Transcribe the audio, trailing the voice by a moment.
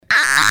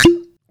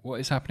What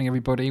is happening,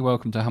 everybody?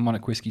 Welcome to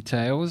Harmonic Whiskey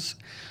Tales,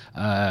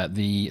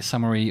 the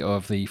summary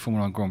of the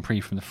Formula One Grand Prix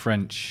from the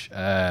French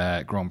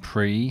Grand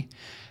Prix.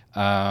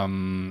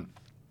 Not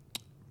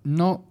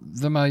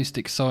the most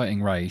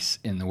exciting race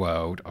in the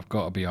world, I've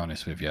got to be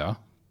honest with you,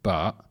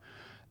 but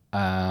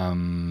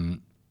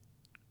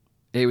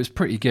it was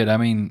pretty good. I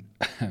mean,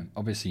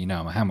 obviously, you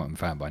know I'm a Hamilton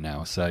fan by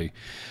now, so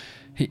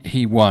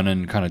he won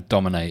and kind of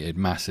dominated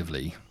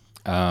massively,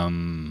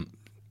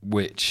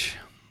 which...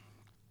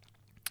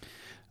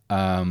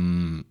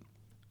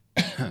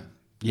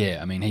 yeah,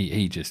 I mean,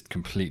 he just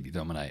completely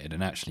dominated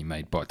and actually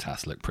made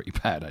Bottas look pretty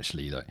bad,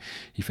 actually. Like,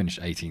 he finished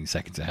 18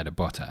 seconds ahead of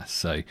Bottas.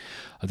 So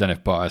I don't know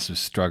if Bottas was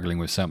struggling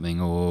with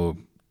something or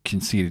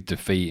conceded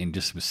defeat and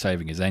just was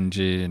saving his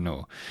engine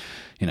or,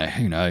 you know,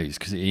 who knows?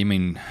 Because, I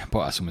mean,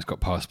 Bottas almost got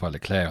passed by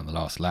Leclerc on the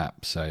last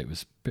lap, so it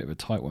was a bit of a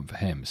tight one for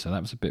him. So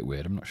that was a bit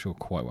weird. I'm not sure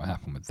quite what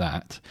happened with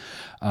that.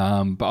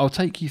 But I'll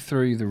take you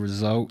through the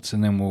results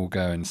and then we'll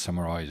go and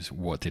summarise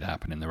what did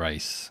happen in the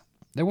race.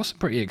 There was some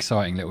pretty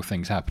exciting little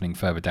things happening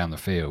further down the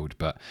field,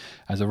 but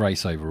as a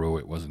race overall,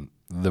 it wasn't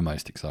the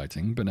most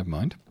exciting, but never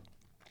mind.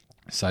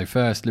 So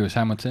first, Lewis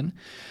Hamilton.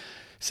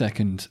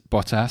 Second,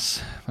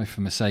 Bottas, both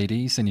for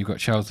Mercedes. Then you've got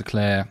Charles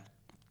Leclerc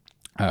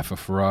for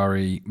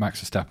Ferrari, Max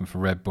Verstappen for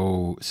Red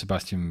Bull,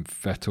 Sebastian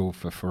Vettel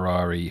for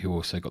Ferrari, who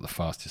also got the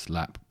fastest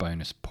lap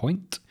bonus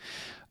point.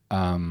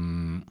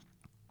 Carlos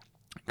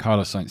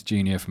Sainz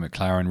Jr. for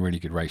McLaren, really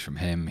good race from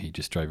him. He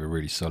just drove a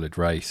really solid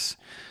race.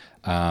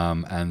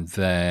 And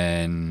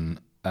then,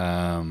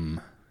 now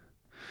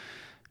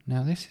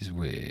this is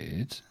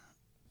weird.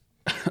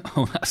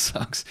 Oh, that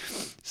sucks.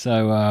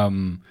 So,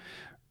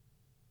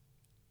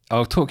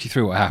 I'll talk you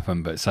through what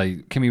happened, but so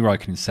Kimi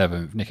Räikkönen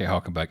 7th, Nico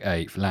Hülkenberg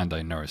 8th,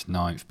 Lando Norris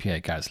 9th,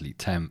 Pierre Gasly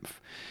 10th,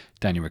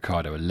 Daniel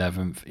Ricciardo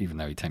 11th, even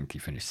though he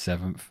technically finished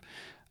 7th.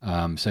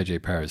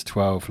 Sergio Perez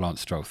 12th, Lance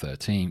Stroll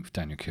 13th,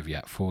 Daniel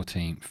Kvyat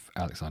 14th,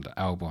 Alexander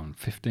Albon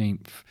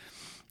 15th.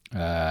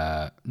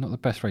 Not the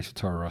best race for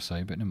Toro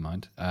Rosso, but never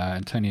mind.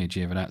 Antonio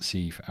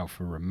Giovinazzi for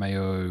Alfa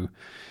Romeo.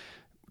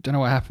 Don't know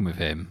what happened with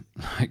him.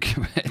 I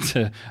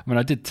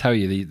did tell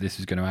you this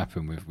was going to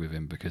happen with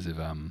him because of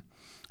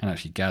and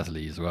actually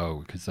Gasly as well,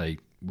 because they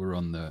were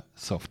on the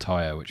soft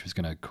tyre, which was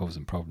going to cause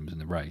them problems in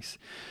the race.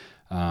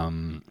 So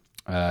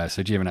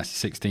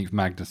Giovinazzi 16th,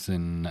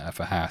 Magnussen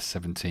for Haas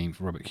 17th,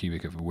 Robert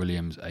Kubica for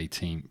Williams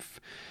 18th.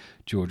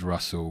 George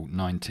Russell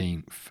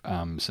 19th.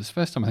 So it's the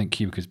first time I think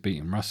Kubica's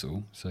beaten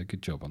Russell, so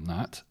good job on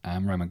that.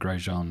 Romain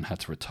Grosjean had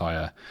to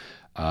retire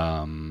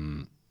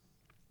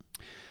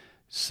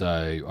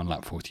so on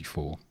lap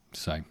 44.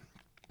 So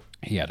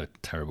he had a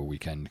terrible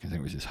weekend because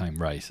it was his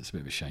home race. It's a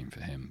bit of a shame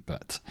for him,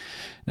 but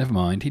never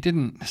mind. He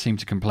didn't seem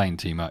to complain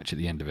too much at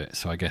the end of it,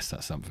 so I guess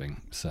that's something.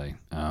 So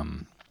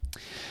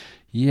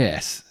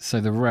yes,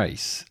 so the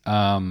race.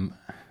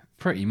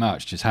 Pretty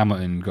much just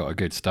Hamilton got a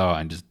good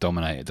start and just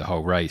dominated the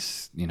whole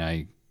race. You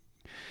know,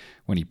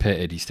 when he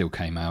pitted, he still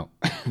came out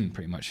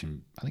pretty much.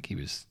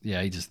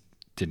 He just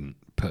didn't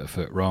put a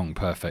foot wrong.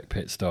 Perfect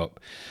pit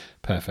stop,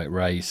 perfect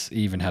race.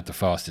 Even had the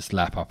fastest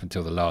lap up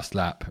until the last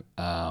lap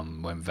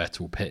when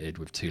Vettel pitted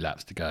with 2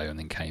 laps to go and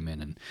then came in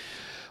and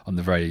on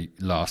the very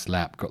last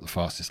lap got the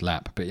fastest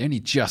lap. But he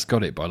only just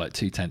got it by like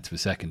 0.2 of a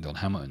second on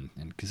Hamilton.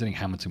 And considering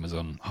Hamilton was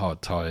on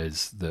hard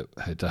tyres that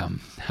had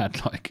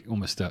had like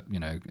almost a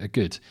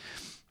good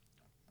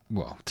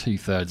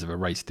 2/3 of a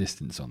race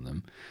distance on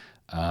them.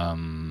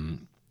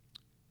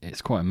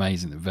 It's quite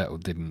amazing that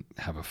Vettel didn't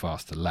have a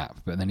faster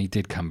lap, but then he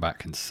did come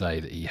back and say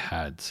that he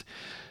had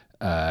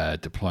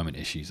deployment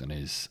issues on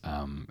his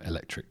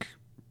electric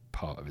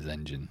part of his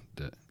engine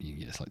that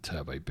it's like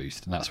turbo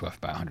boost, and that's worth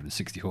about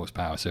 160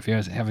 horsepower. So if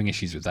you're having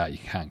issues with that, you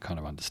can kind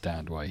of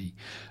understand why he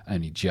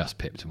only just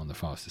pipped him on the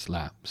fastest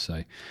lap.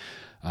 So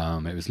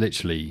it was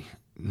literally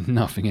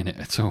nothing in it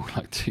at all,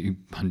 like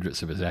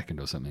 0.02 of a second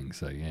or something.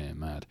 So yeah,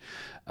 mad.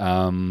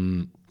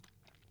 And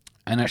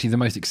actually the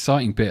most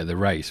exciting bit of the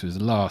race was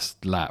the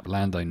last lap.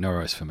 Lando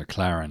Norris for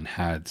McLaren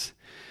had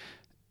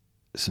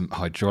some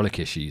hydraulic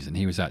issues and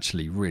he was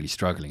actually really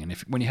struggling. And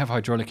when you have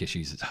hydraulic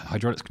issues,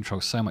 hydraulics control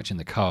so much in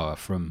the car,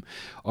 from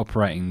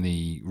operating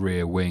the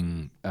rear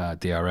wing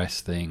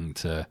DRS thing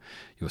to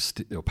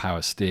your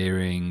power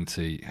steering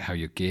to how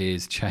your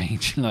gears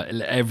change, like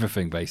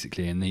everything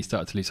basically. And he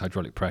started to lose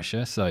hydraulic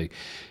pressure, so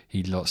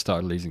he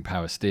started losing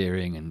power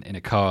steering. And in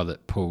a car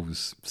that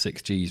pulls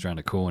 6 Gs around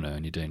a corner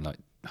and you're doing like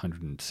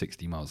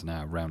 160 miles an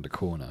hour round a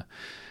corner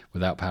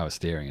without power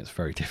steering, it's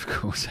very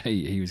difficult. So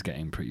he was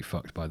getting pretty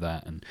fucked by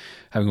that and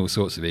having all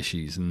sorts of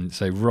issues. And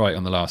so right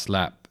on the last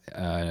lap,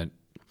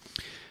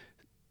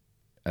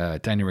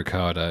 Daniel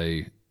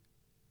Ricciardo,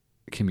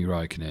 Kimi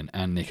Räikkönen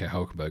and Nico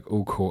Hülkenberg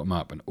all caught him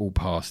up and all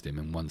passed him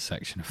in one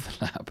section of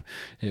the lap.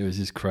 It was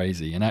just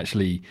crazy. And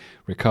actually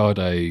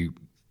Ricciardo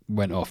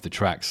went off the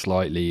track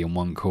slightly in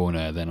one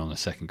corner, then on the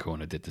second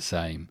corner did the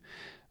same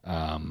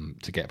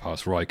to get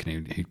past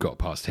Raikkonen, who'd got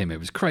past him. It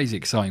was a crazy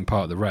exciting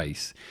part of the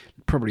race,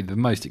 probably the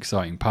most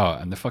exciting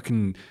part. And the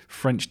fucking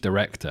French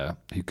director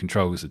who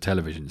controls the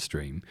television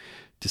stream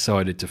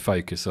decided to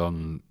focus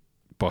on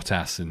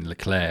Bottas and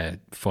Leclerc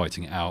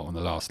fighting it out on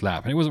the last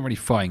lap. And it wasn't really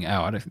fighting it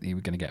out. I don't think they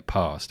were going to get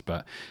past,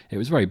 but it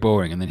was very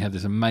boring. And then you had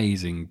this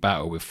amazing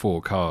battle with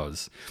 4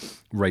 cars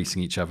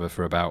racing each other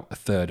for about a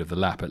third of the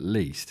lap at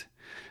least.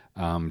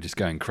 Just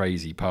going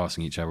crazy,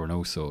 passing each other and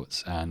all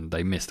sorts, and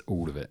they missed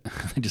all of it.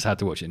 They just had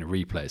to watch it in a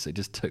replay, so it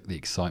just took the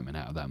excitement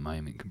out of that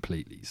moment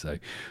completely. So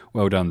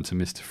well done to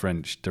Mr.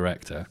 French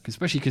director,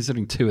 especially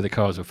considering 2 of the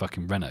cars were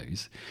fucking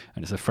Renaults,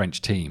 and it's a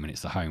French team and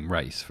it's the home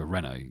race for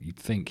Renault. You'd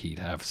think he'd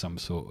have some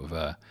sort of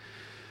a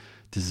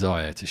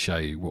desire to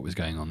show what was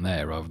going on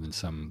there rather than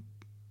some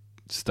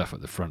stuff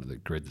at the front of the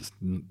grid that's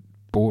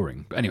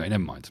boring. But anyway,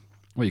 never mind.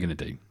 What are you going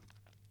to do?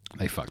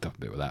 They fucked up a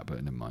bit with that,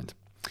 but never mind.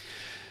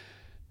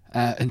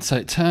 And so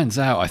it turns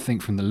out, I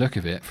think from the look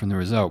of it, from the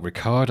result,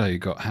 Ricciardo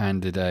got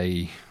handed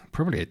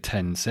probably a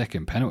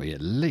 10-second penalty at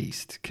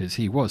least, because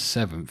he was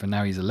 7th and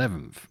now he's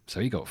 11th. So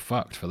he got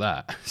fucked for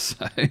that.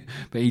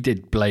 But he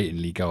did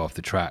blatantly go off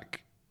the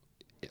track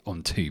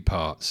on 2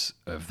 parts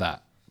of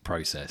that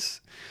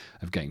process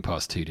of getting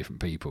past 2 different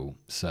people.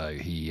 So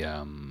he,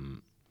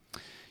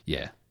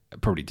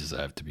 probably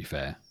deserved, to be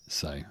fair.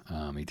 So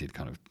he did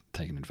kind of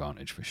take an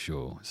advantage for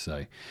sure.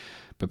 So,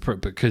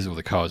 but because all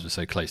the cars were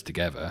so close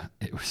together,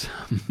 it was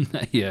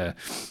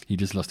he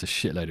just lost a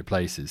shitload of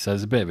places. So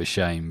it's a bit of a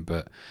shame.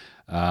 But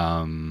so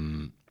I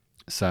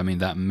mean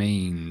that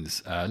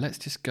means let's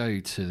just go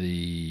to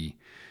the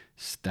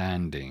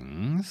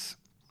standings.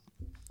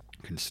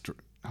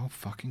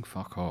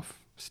 Fuck off,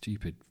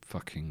 stupid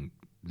fucking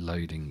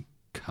loading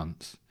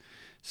cunts.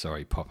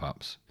 Sorry,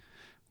 pop-ups.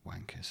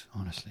 Wankers,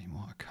 honestly,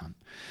 what a cunt.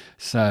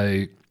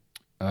 So,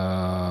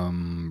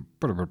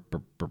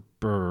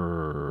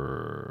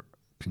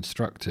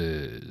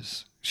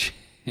 constructors.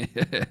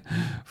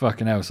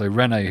 Fucking hell. So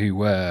Renault, who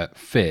were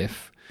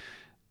 5th,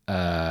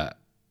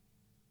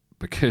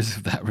 because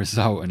of that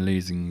result and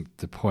losing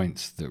the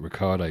points that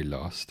Ricciardo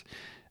lost,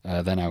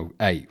 they're now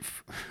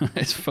 8th.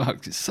 It's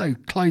fucked. It's so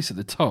close at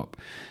the top.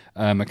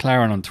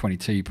 McLaren on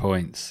 22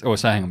 points.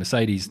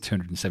 Mercedes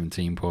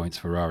 217 points.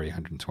 Ferrari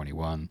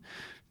 121.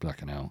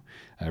 Fucking hell.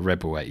 Red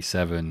Bull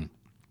 87.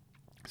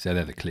 So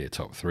they're the clear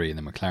top 3. And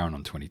then McLaren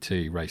on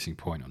 22. Racing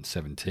Point on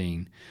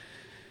 17.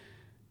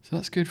 So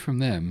that's good from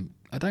them.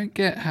 I don't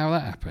get how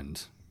that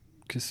happened,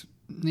 because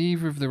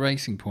neither of the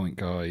Racing Point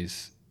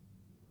guys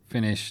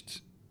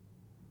finished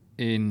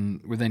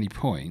with any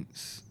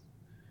points.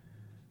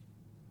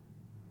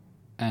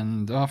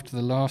 And after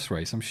the last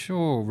race, I'm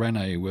sure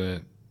Renault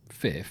were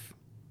 5th.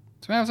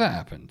 So how's that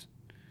happened?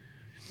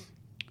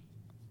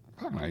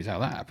 Fuck knows how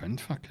that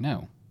happened. Fucking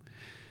hell.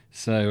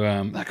 So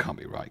that can't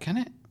be right, can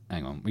it?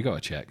 Hang on, we got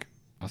to check.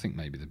 I think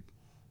maybe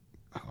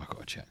I've got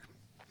to check.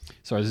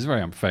 Sorry, this is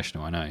very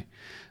unprofessional, I know.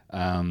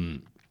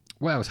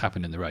 What else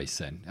happened in the race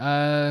then?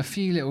 A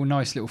few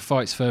nice little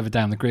fights further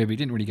down the grid. We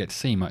didn't really get to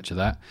see much of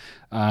that.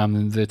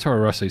 The Toro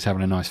Rosso's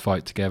having a nice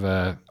fight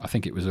together. I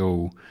think it was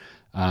all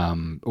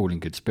in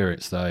good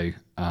spirits though.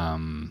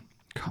 Come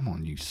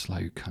on, you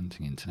slow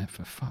cunting internet,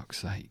 for fuck's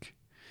sake.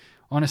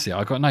 Honestly,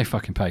 I've got no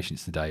fucking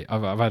patience today.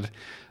 I've had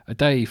a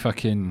day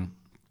fucking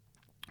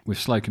with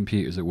slow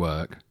computers at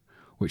work,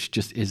 which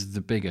just is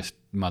the biggest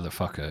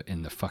motherfucker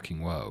in the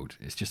fucking world.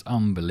 It's just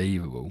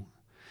unbelievable.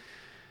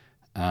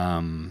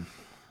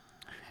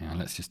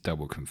 Let's just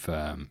double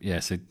confirm. Yeah,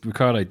 so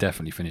Ricciardo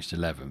definitely finished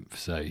 11th,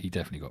 so he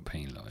definitely got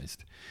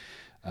penalised.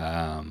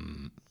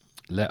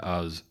 Let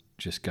us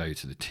just go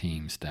to the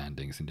team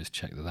standings and just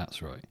check that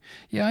that's right.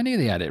 Yeah, I knew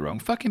they had it wrong.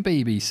 Fucking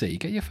BBC,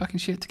 get your fucking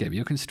shit together.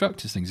 Your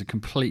constructors things are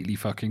completely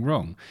fucking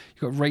wrong.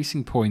 You've got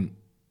Racing Point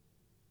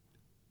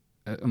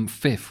on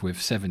 5th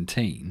with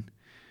 17,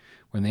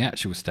 when the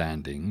actual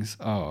standings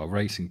are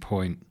Racing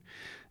Point.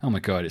 Oh my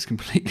God, it's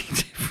completely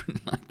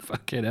different. Like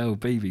fucking hell,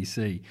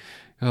 BBC.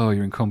 Oh,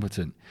 you're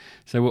incompetent.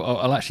 So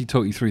I'll actually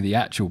talk you through the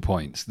actual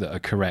points that are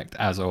correct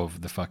as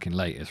of the fucking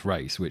latest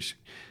race, which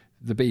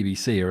the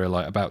BBC are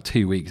like about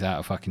 2 weeks out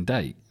of fucking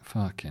date.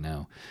 Fucking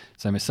hell.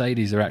 So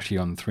Mercedes are actually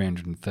on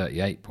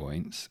 338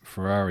 points.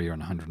 Ferrari are on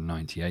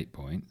 198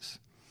 points.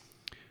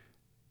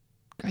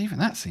 God, even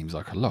that seems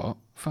like a lot.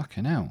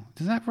 Fucking hell.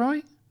 Is that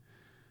right?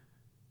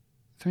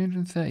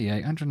 338,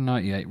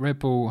 198, Red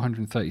Bull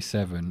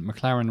 137,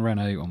 McLaren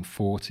Renault on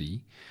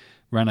 40,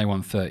 Renault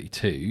on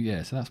 32,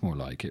 yeah, so that's more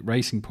like it.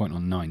 Racing Point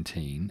on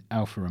 19,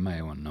 Alfa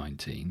Romeo on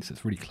 19, so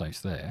it's really close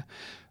there.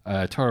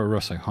 Toro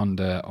Rosso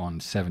Honda on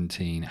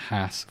 17,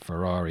 Haas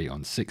Ferrari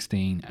on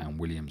 16, and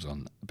Williams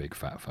on a big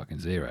fat fucking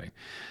 0.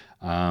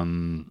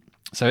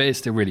 So it's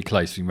still really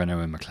close between Renault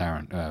and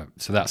McLaren.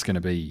 So that's going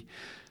to be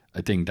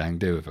a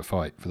ding-dang-do of a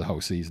fight for the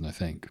whole season, I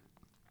think.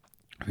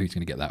 Who's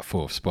going to get that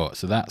 4th spot?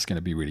 So that's going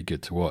to be really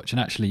good to watch. And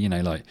actually,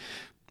 like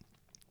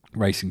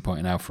Racing Point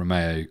and Alfa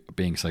Romeo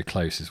being so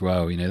close as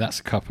well, that's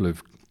a couple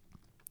of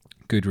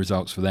good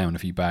results for them and a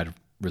few bad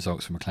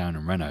results for McLaren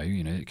and Renault.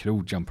 It could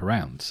all jump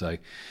around. So,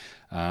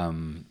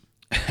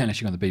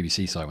 unless you're on the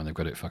BBC side when they've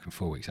got it fucking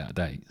 4 weeks out of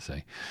date.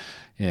 So,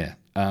 yeah.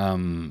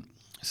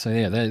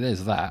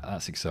 There's that.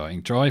 That's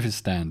exciting. Drivers'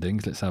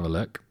 standings. Let's have a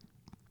look.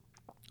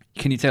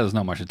 Can you tell there's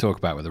not much to talk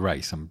about with the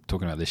race? I'm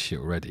talking about this shit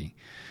already.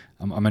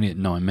 I'm only at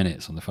 9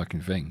 minutes on the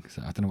fucking thing,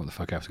 so I don't know what the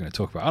fuck I was going to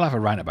talk about. I'll have a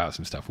rant about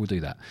some stuff. We'll do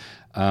that.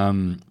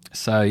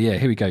 So yeah,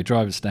 here we go.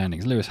 Driver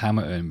standings: Lewis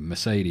Hamilton,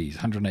 Mercedes,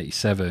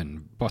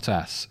 187.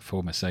 Bottas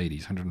for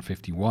Mercedes,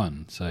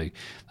 151. So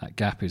that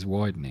gap is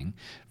widening.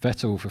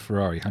 Vettel for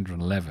Ferrari,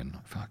 111.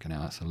 Fucking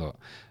hell, that's a lot.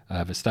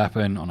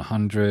 Verstappen on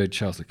 100.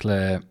 Charles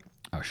Leclerc,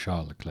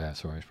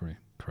 sorry, it's probably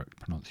correct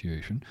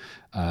pronunciation.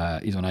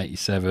 He's on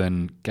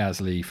 87.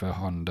 Gasly for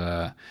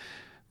Honda.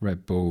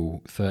 Red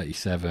Bull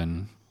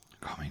 37.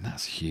 I mean,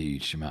 that's a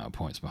huge amount of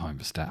points behind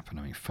Verstappen.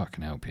 I mean,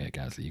 fucking hell, Pierre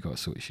Gasly, you got to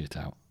sort your shit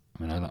out.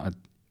 I mean,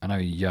 I know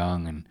you're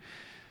young and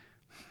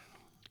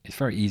it's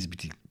very easy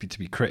to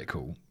be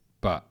critical,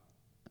 but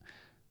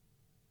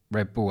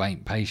Red Bull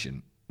ain't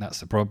patient. That's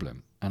the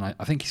problem. And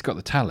I think he's got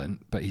the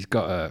talent, but he's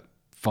got to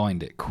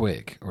find it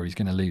quick or he's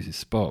going to lose his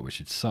spot, which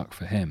would suck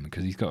for him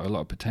because he's got a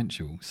lot of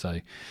potential. So,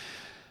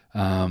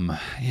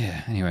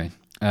 yeah, anyway.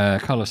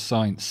 Carlos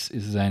Sainz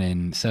is then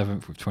in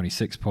 7th with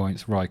 26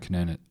 points,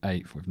 Raikkonen at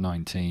 8th with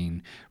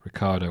 19,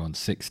 Ricciardo on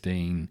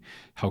 16,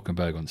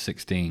 Hülkenberg on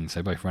 16,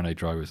 so both Renault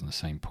drivers on the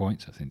same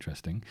points, that's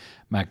interesting.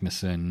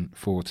 Magnussen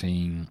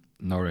 14,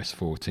 Norris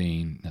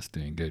 14, that's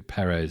doing good.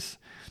 Perez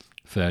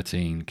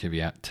 13,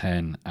 Kvyat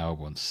 10,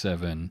 Albon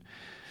 7,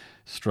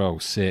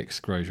 Stroll 6,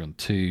 Grosjean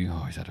 2,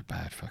 oh he's had a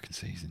bad fucking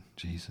season,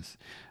 Jesus.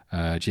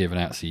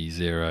 Giovinazzi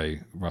 0,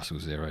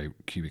 Russell 0,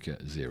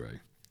 Kubica 0,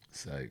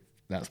 so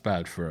that's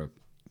bad for a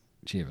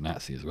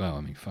Giovinazzi as well.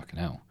 I mean, fucking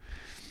hell.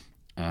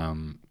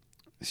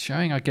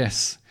 Showing, I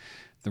guess,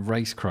 the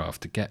racecraft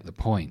to get the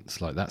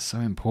points. Like, that's so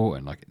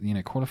important. Like, you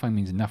know, qualifying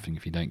means nothing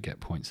if you don't get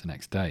points the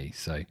next day.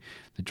 So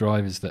the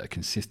drivers that are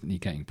consistently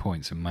getting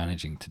points and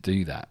managing to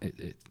do that,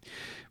 it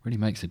really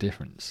makes a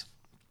difference.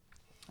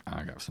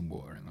 I got some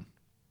water, hang on.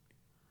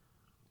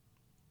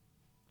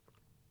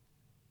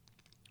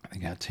 I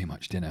think I had too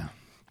much dinner.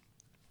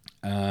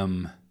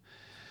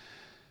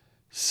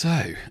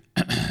 So,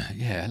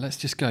 yeah, let's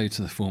just go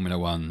to the Formula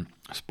One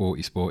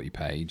sporty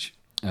page.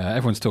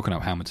 Everyone's talking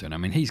about Hamilton. I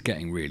mean, he's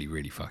getting really,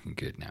 really fucking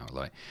good now.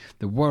 Like,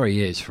 the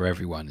worry is for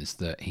everyone is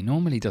that he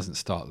normally doesn't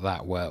start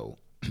that well,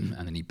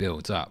 and then he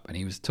builds up. And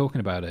he was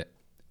talking about it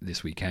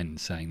this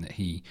weekend, saying that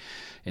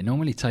it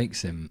normally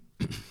takes him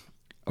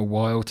a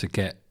while to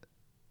get,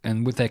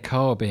 and with their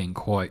car being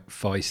quite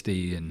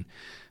feisty and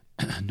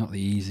not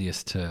the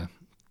easiest to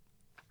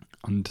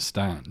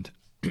understand,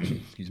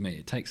 excuse me,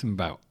 it takes them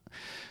about.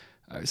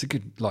 It's a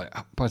good, like,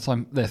 by the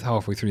time they're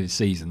halfway through the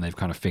season, they've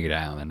kind of figured it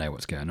out and they know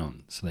what's going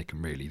on. So they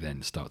can really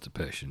then start to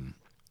push and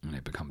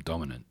become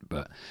dominant.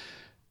 But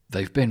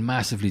they've been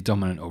massively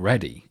dominant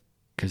already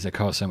because their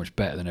car's so much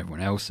better than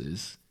everyone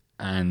else's.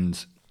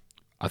 And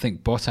I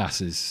think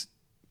Bottas's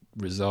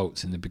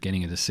results in the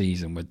beginning of the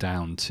season were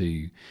down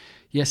to,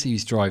 yes,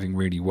 he's driving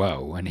really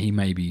well and he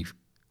maybe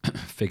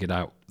figured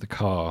out the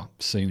car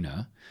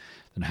sooner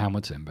than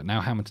Hamilton. But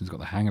now Hamilton's got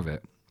the hang of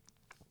it.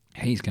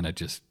 He's going to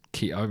just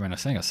keep, I mean, I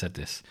think I said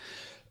this,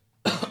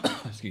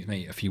 excuse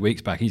me, a few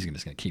weeks back. He's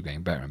just going to keep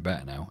getting better and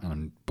better now,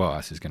 and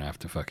Bottas is going to have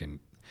to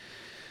fucking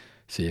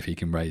see if he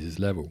can raise his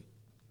level.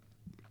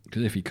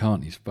 Because if he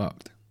can't, he's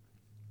fucked.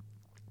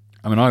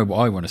 I mean, I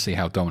want to see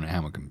how dominant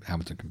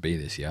Hamilton can be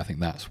this year. I think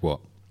that's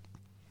what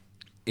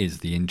is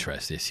the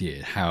interest this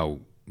year. How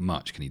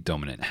much can he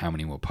dominate? How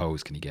many more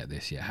poles can he get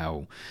this year?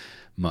 How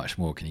much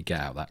more can he get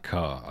out of that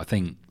car? I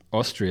think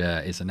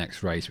Austria is the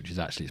next race, which is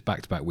actually it's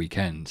back-to-back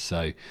weekends,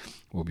 so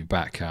we'll be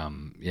back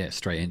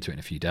straight into it in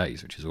a few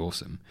days, which is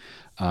awesome.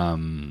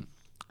 And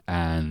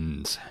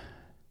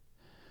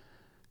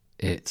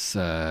it's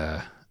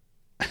yeah,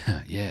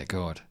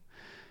 God,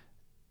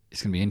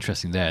 it's going to be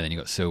interesting there. Then you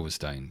got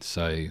Silverstone,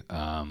 so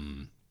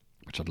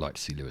which I'd like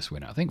to see Lewis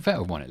win. I think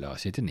Vettel won it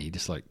last year, didn't he? He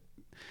just like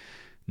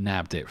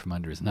nabbed it from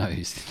under his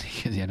nose.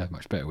 He had a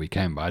much better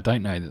weekend, but I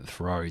don't know that the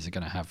Ferraris are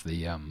going to have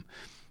the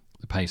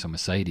pace on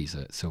Mercedes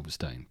at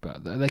Silverstone,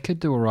 but they could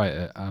do all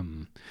right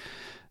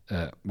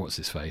at what's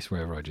his face,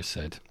 wherever I just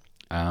said.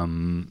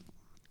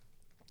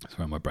 That's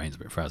where my brain's a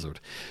bit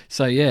frazzled.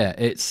 So yeah,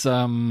 it's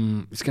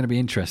going to be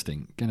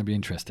interesting.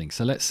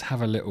 So let's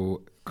have a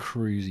little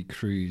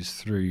cruise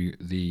through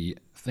the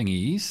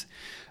thingies.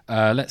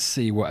 Let's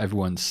see what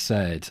everyone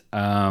said.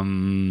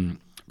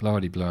 Blah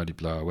de blah de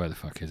blah. Where the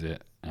fuck is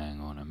it?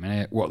 Hang on a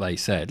minute. What they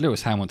said.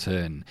 Lewis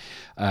Hamilton,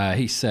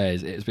 he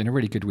says, it's been a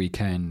really good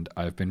weekend.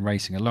 I've been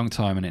racing a long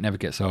time and it never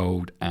gets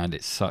old, and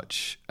it's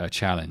such a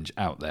challenge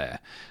out there.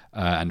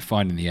 And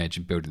finding the edge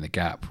and building the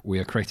gap. We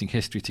are creating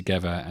history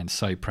together and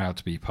so proud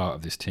to be part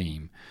of this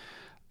team.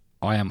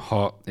 I am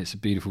hot. It's a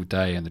beautiful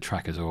day and the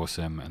track is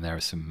awesome, and there are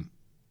some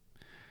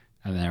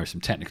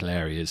technical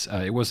areas.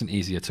 It wasn't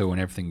easy at all and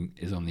everything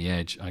is on the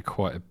edge. I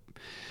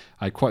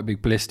had quite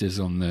big blisters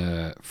on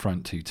the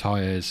front two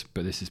tyres,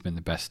 but this has been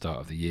the best start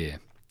of the year.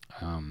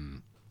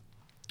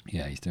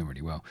 Yeah, he's doing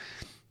really well.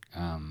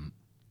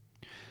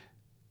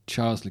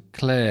 Charles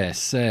Leclerc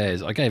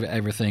says, I gave it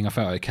everything. I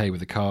felt okay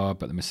with the car,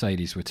 but the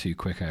Mercedes were too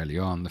quick early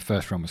on. The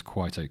first run was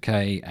quite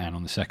okay, and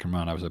on the second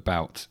run I was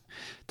about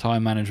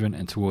time management,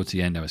 and towards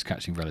the end I was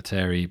catching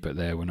Valtteri, but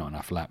there were not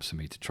enough laps for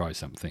me to try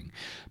something.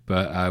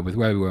 But with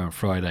where we were on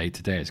Friday,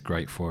 today it's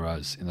great for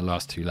us. In the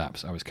last 2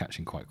 laps I was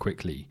catching quite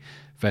quickly.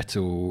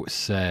 Vettel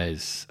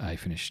says he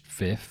finished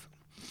 5th.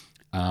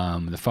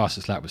 The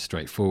fastest lap was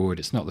straightforward.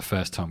 It's not the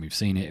first time we've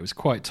seen it. It was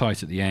quite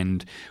tight at the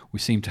end. We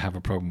seemed to have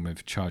a problem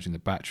with charging the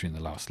battery in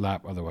the last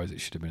lap. Otherwise,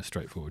 it should have been a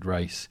straightforward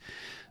race.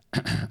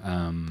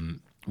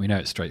 We know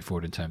it's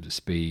straightforward in terms of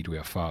speed. We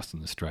are fast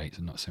on the straights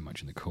and not so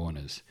much in the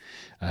corners.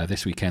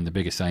 This weekend, the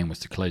biggest aim was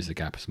to close the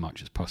gap as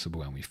much as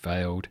possible, and we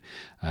failed.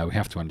 We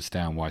have to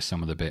understand why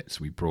some of the bits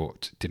we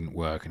brought didn't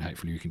work, and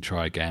hopefully we can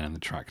try again. And the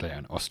track layout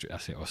in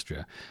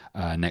Austria,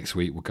 next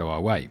week will go our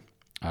way.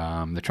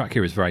 The track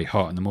here is very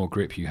hot, and the more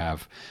grip you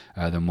have,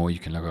 the more you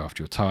can look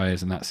after your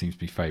tyres, and that seems to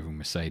be favouring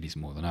Mercedes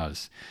more than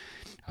us.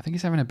 I think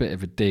he's having a bit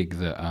of a dig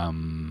that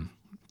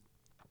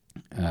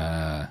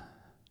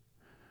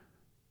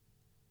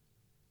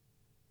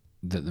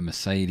that the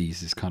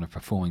Mercedes is kind of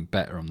performing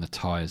better on the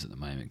tyres at the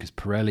moment, because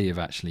Pirelli have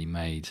actually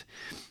made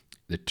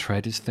the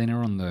tread is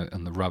thinner on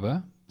the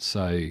rubber,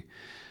 so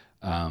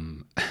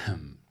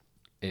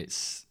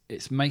it's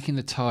making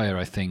the tyre,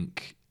 I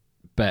think,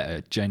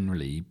 better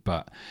generally,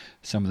 but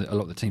a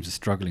lot of the teams are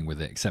struggling with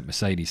it, except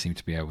Mercedes seem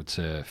to be able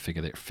to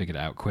figure it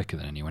out quicker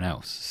than anyone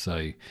else.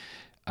 So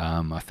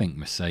I think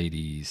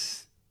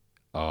Mercedes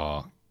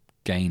are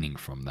gaining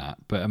from that,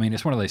 but I mean,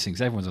 it's one of those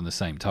things, everyone's on the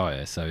same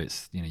tyre, so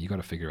it's, you got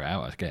to figure it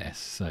out, I guess.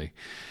 So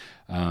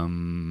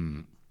yeah,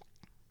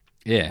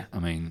 I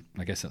mean,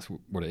 I guess that's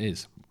what it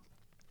is.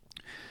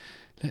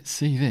 Let's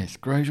see this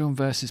Grosjean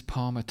versus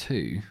Palmer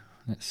 2.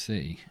 Let's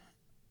see.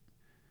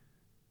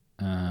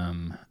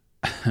 Oh,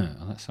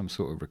 that's some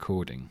sort of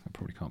recording. I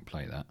probably can't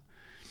play that.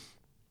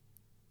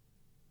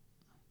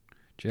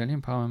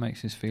 Jolyon Palmer makes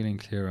his feeling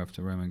clear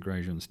after Romain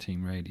Grosjean's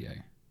team radio.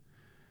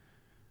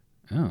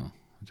 Oh, I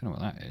don't know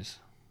what that is.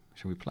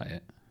 Shall we play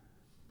it?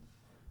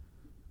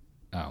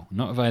 Oh,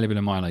 not available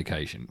in my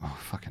location. Oh,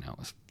 fucking hell.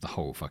 That's the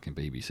whole fucking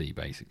BBC,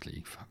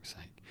 basically. Fuck's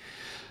sake.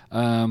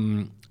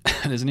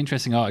 There's an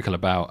interesting article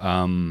about...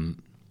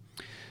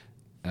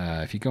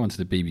 if you go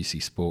onto the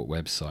BBC Sport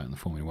website on the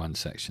Formula One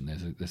section,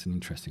 there's an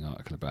interesting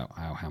article about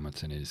how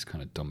Hamilton is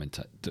kind of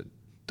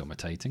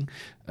dominating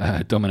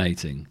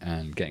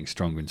and getting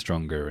stronger and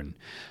stronger. And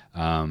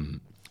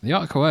the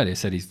article earlier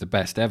said he's the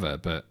best ever,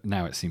 but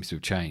now it seems to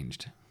have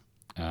changed.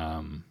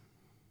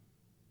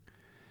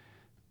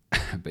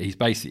 But he's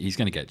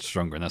going to get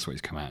stronger, and that's what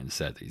he's come out and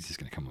said. He's just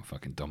going to come and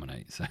fucking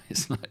dominate. So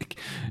it's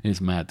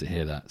mad to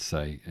hear that.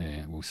 So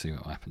yeah, we'll see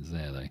what happens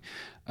there, though.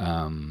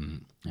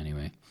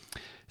 Anyway.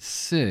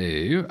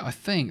 So I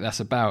think that's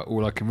about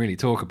all I can really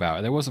talk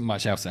about. There wasn't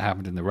much else that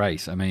happened in the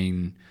race. I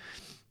mean,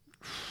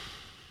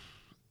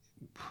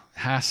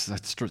 Haas are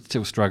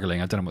still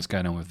struggling. I don't know what's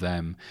going on with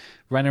them.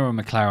 Renault and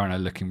McLaren are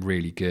looking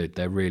really good.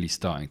 They're really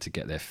starting to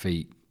get their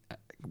feet,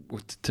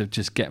 to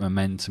just get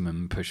momentum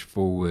and push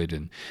forward.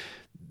 And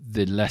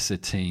the lesser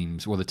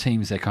teams, the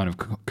teams they're kind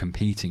of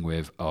competing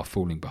with, are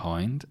falling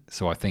behind.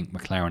 So I think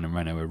McLaren and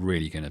Renault are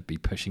really going to be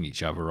pushing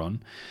each other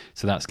on.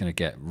 So that's going to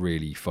get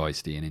really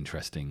feisty and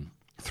interesting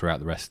throughout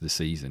the rest of the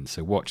season.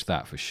 So watch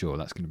that for sure.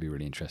 That's going to be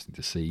really interesting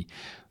to see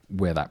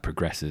where that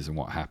progresses and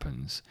what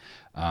happens.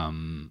 I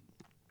mean,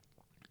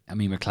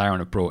 McLaren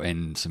have brought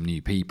in some new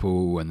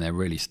people, and they're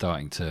really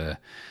starting to,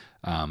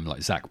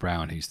 like Zach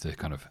Brown, who's the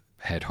kind of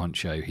head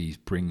honcho, he's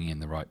bringing in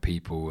the right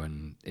people,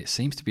 and it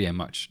seems to be a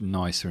much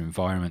nicer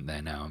environment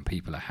there now, and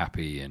people are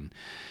happy, and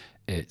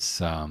it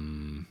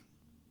seems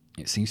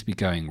to be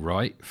going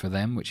right for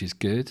them, which is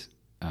good.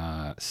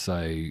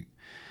 So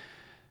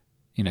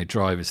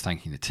drivers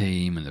thanking the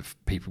team and the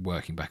people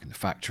working back in the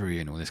factory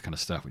and all this kind of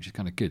stuff, which is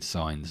kind of good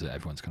signs that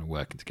everyone's kind of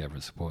working together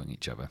and supporting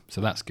each other. So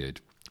that's good.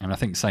 And I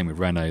think same with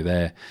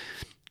Renault.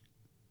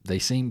 They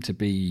seem to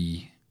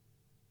be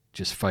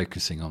just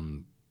focusing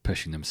on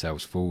pushing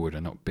themselves forward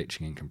and not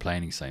bitching and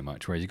complaining so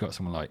much. Whereas you've got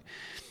someone like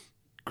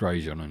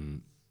Grosjean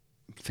and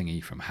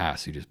thingy from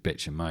Haas who just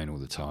bitch and moan all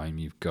the time.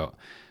 You've got,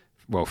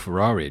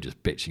 Ferrari are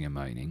just bitching and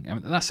moaning. I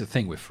mean, that's the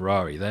thing with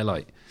Ferrari.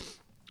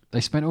 They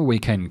spent all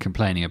weekend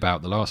complaining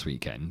about the last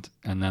weekend,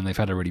 and then they've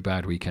had a really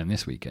bad weekend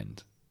this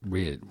weekend.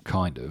 Weird,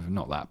 kind of.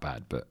 Not that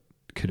bad, but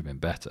could have been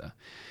better.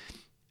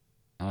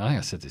 And I think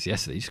I said this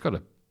yesterday. You just got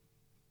to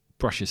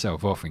brush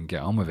yourself off and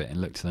get on with it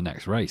and look to the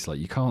next race. Like,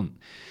 you can't,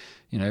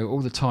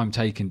 all the time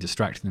taken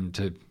distracting them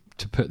to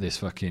put this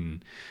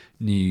fucking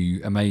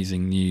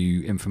amazing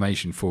new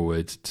information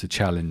forward to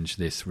challenge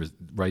this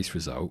race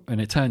result. And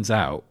it turns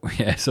out,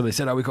 so they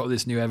said, we got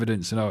this new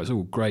evidence, and it's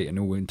all great and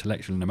all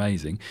intellectual and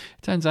amazing.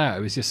 It turns out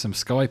it was just some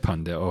Sky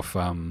pundit off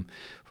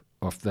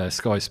the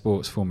Sky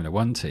Sports Formula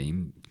One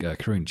team,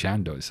 Karun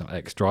Chandler, some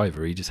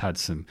ex-driver. He just had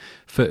some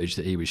footage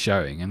that he was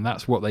showing, and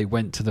that's what they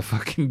went to the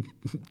fucking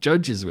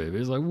judges with. It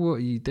was like, what are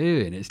you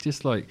doing? It's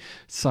just like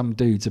some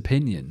dude's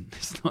opinion.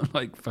 It's not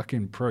like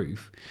fucking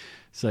proof.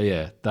 So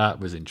yeah, that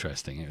was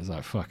interesting. It was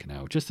like, fucking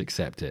hell, just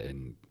accept it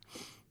and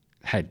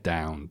head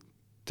down,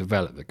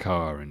 develop the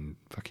car, and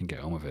fucking get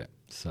on with it.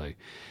 So,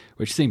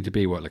 which seemed to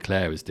be what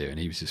Leclerc was doing.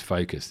 He was just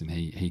focused, and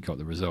he got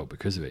the result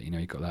because of it. You know,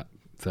 he got that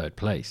third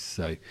place.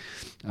 So,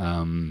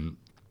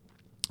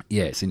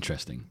 yeah, it's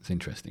interesting. It's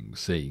interesting. We'll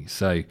see.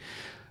 So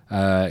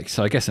I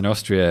guess in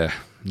Austria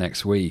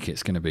next week,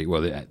 it's going to be,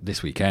 well,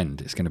 this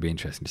weekend, it's going to be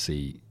interesting to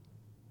see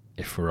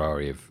if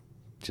Ferrari have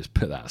just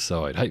put that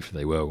aside.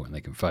 Hopefully they will, and they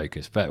can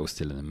focus. Vettel's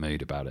still in the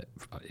mood about it.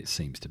 It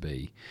seems to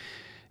be.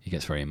 He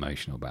gets very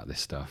emotional about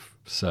this stuff.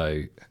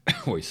 So,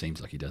 well, it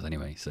seems like he does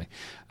anyway. So,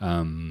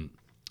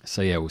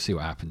 yeah, we'll see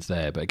what happens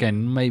there. But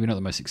again, maybe not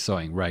the most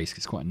exciting race.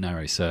 It's quite a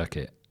narrow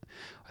circuit,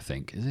 I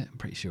think. Is it? I'm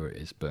pretty sure it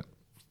is. But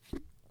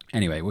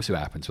anyway, we'll see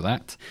what happens with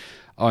that.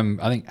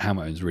 I think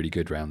Hamilton's really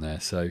good round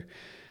there. So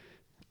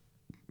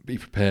be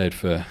prepared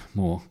for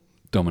more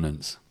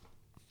dominance,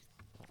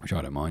 which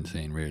I don't mind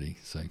seeing, really.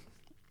 So,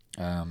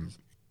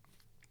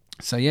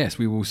 yes,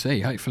 we will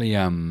see. Hopefully,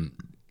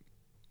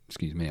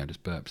 excuse me, I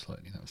just burped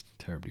slightly. That was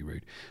terribly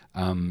rude.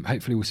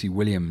 Hopefully we'll see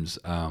Williams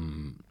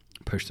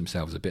push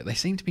themselves a bit. They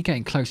seem to be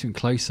getting closer and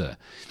closer,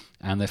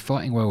 and they're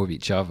fighting well with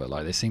each other.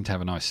 Like, they seem to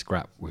have a nice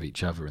scrap with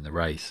each other in the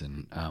race,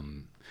 and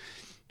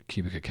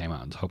Kubica came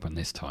out on top on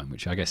this time,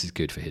 which I guess is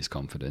good for his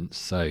confidence.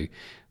 So,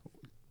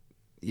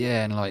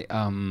 yeah, and like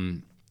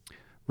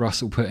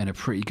Russell put in a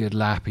pretty good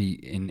lap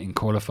in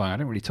qualifying. I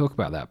don't really talk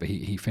about that, but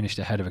he finished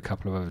ahead of a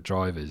couple of other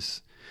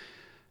drivers,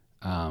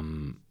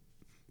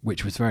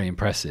 which was very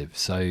impressive.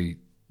 So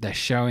they're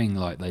showing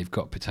like they've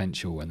got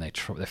potential, and they're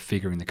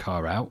figuring the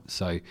car out.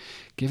 So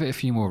give it a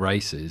few more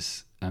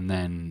races, and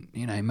then,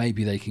 you know,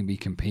 maybe they can be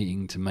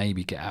competing to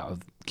maybe get out of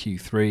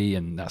Q3,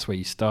 and that's where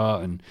you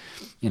start. And,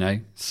 you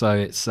know, so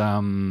it's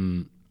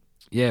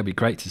it'd be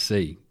great to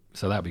see.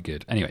 So that'd be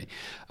good. Anyway,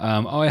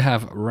 I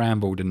have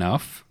rambled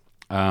enough.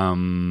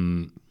 I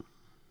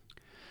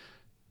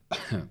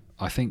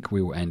think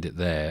we will end it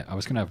there. I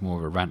was going to have more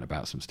of a rant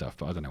about some stuff,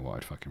 but I don't know what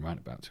I'd fucking rant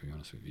about, to be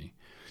honest with you.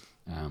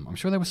 I'm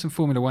sure there was some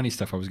Formula One-y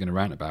stuff I was going to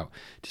rant about.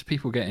 Just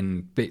people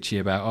getting bitchy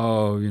about,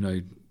 oh, you know,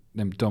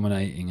 them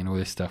dominating and all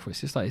this stuff.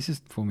 It's just like, it's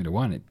just Formula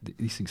One.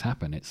 These things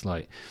happen. It's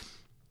like,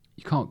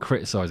 you can't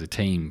criticise a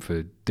team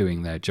for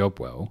doing their job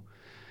well.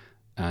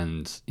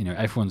 And, you know,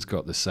 everyone's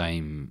got the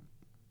same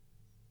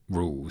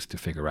rules to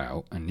figure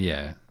out. And,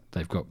 yeah,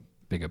 they've got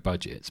bigger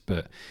budgets.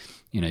 But,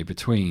 you know,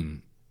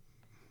 between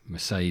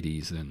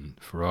Mercedes and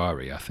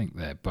Ferrari, I think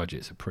their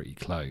budgets are pretty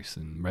close.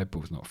 And Red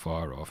Bull's not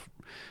far off.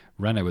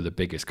 Renault are the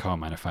biggest car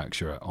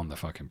manufacturer on the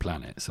fucking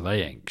planet, so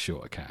they ain't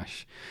short of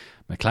cash.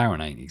 McLaren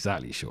ain't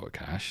exactly short of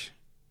cash.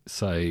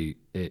 So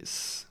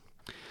it's,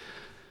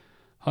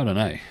 I don't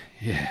know.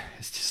 Yeah,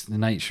 it's just the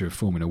nature of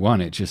Formula One.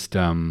 It just,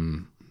 yeah,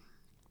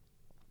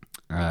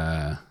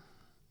 I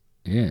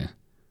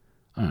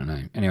don't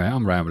know. Anyway,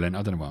 I'm rambling.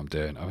 I don't know what I'm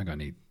doing. I think I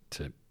need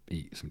to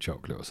eat some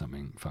chocolate or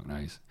something. Fuck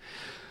knows.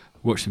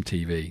 Watch some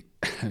TV.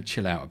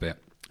 Chill out a bit.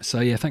 So,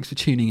 yeah, thanks for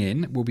tuning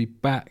in. We'll be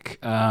back.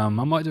 I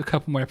might do a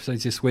couple more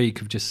episodes this week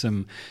of just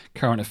some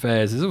current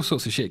affairs. There's all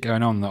sorts of shit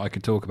going on that I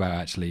could talk about,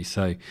 actually.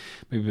 So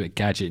maybe a bit of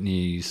gadget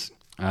news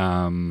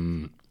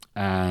and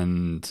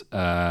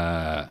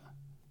some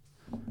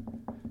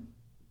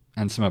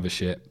other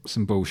shit.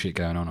 Some bullshit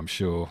going on, I'm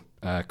sure.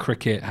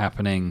 Cricket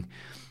happening.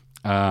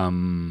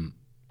 England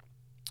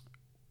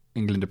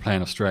are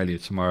playing Australia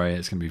tomorrow.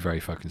 It's going to be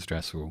very fucking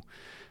stressful.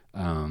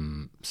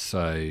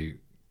 So...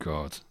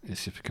 God,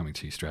 it's just becoming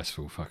too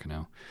stressful. Fucking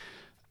hell.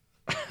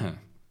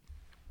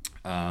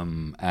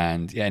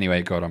 And yeah,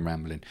 anyway, God, I'm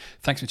rambling.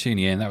 Thanks for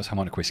tuning in. That was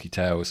Harmonic Whiskey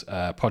Tales,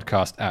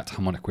 podcast at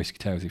Harmonic Whiskey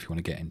Tales if you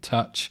want to get in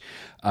touch.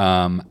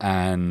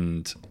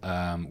 And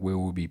we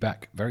will be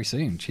back very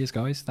soon. Cheers,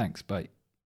 guys. Thanks. Bye.